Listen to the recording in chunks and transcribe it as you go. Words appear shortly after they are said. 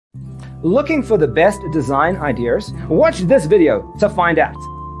Looking for the best design ideas? Watch this video to find out.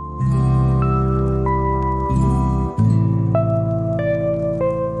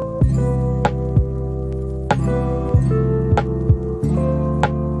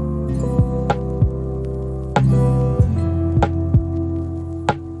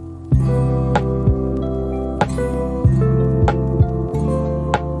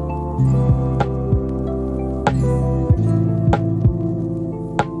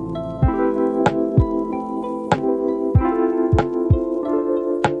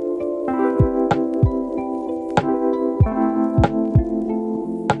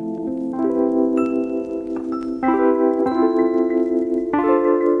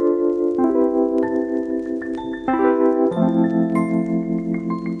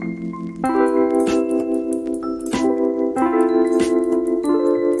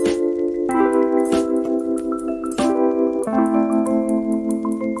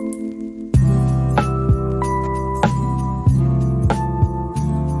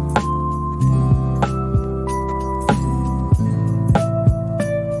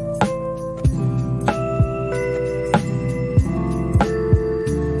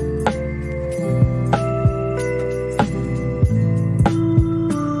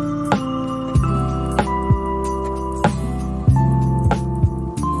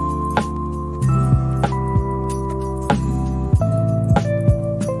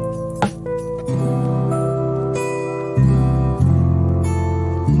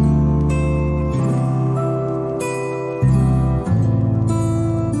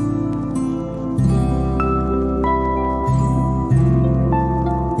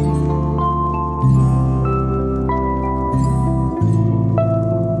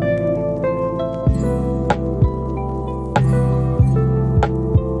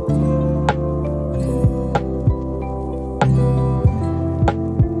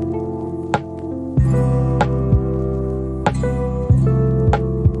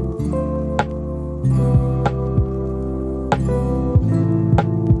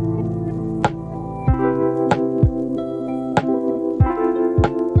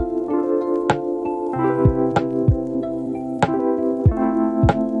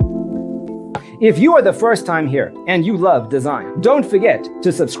 If you are the first time here and you love design, don't forget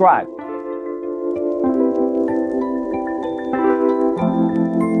to subscribe.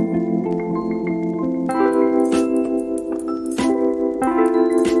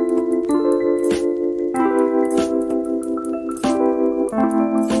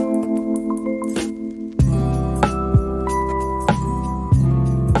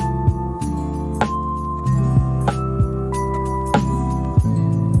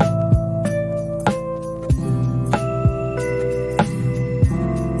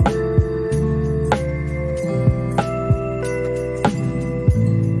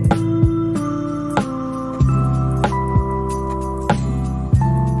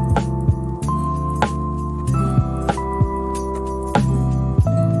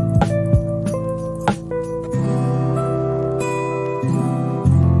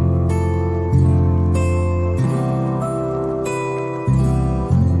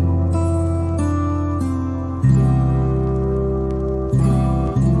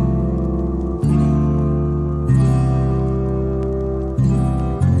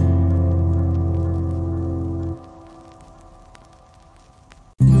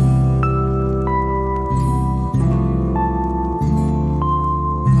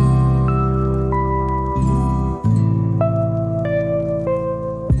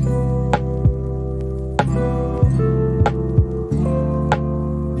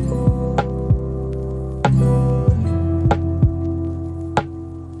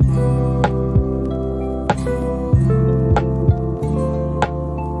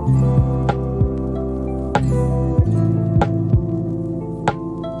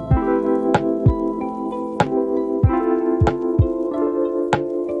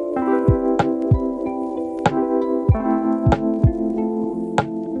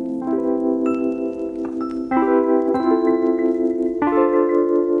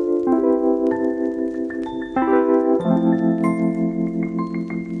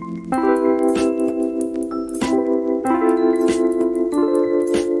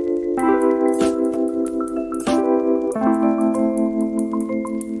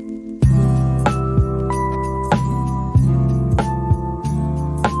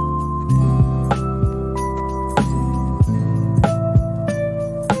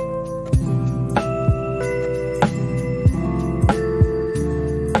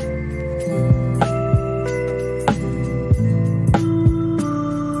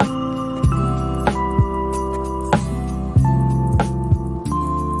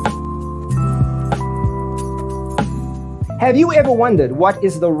 Have you ever wondered what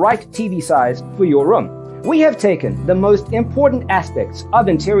is the right TV size for your room? We have taken the most important aspects of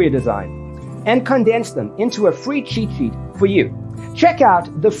interior design and condensed them into a free cheat sheet for you. Check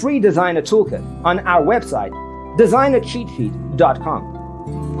out the free designer toolkit on our website, designercheatsheet.com.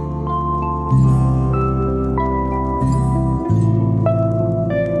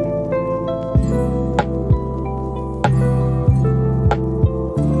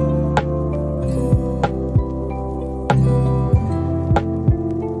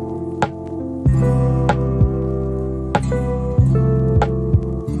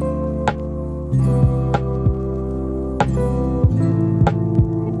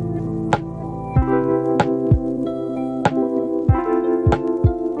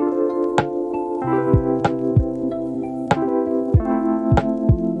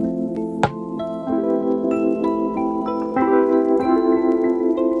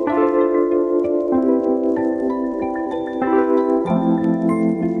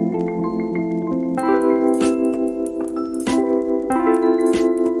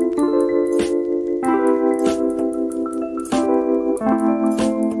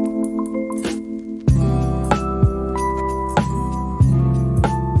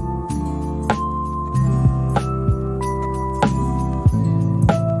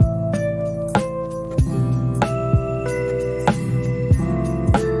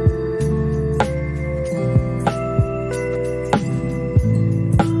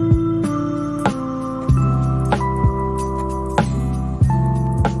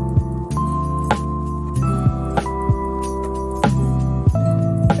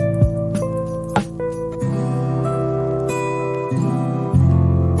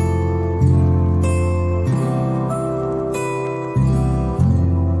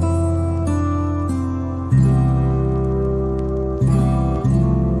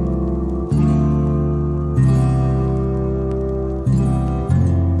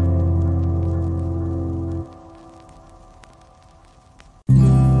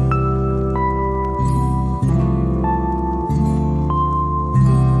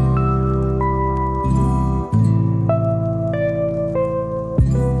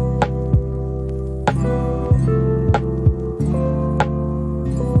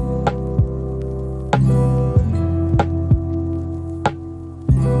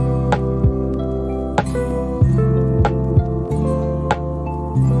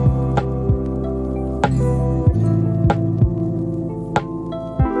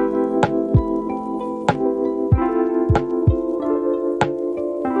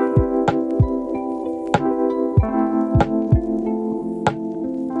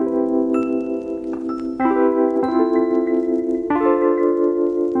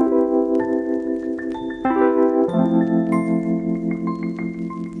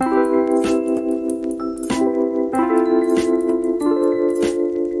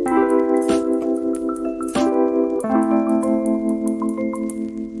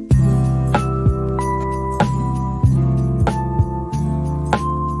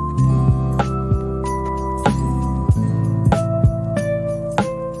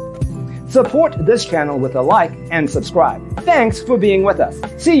 Support this channel with a like and subscribe. Thanks for being with us.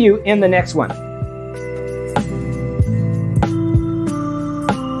 See you in the next one.